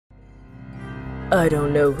I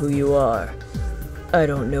don't know who you are. I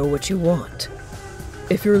don't know what you want.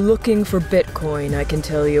 If you're looking for Bitcoin, I can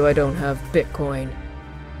tell you I don't have Bitcoin.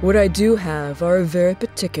 What I do have are a very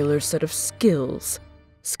particular set of skills.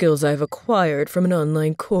 Skills I've acquired from an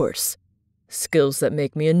online course. Skills that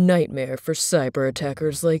make me a nightmare for cyber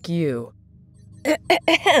attackers like you.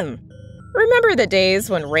 Remember the days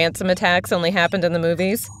when ransom attacks only happened in the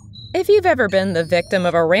movies? If you've ever been the victim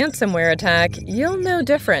of a ransomware attack, you'll know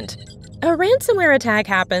different. A ransomware attack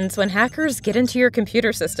happens when hackers get into your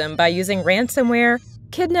computer system by using ransomware,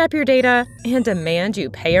 kidnap your data, and demand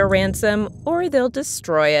you pay a ransom or they'll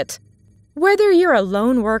destroy it. Whether you're a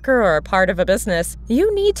lone worker or a part of a business,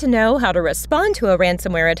 you need to know how to respond to a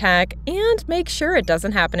ransomware attack and make sure it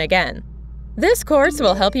doesn't happen again. This course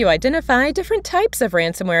will help you identify different types of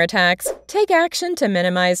ransomware attacks, take action to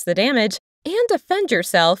minimize the damage, and defend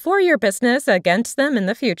yourself or your business against them in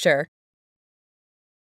the future.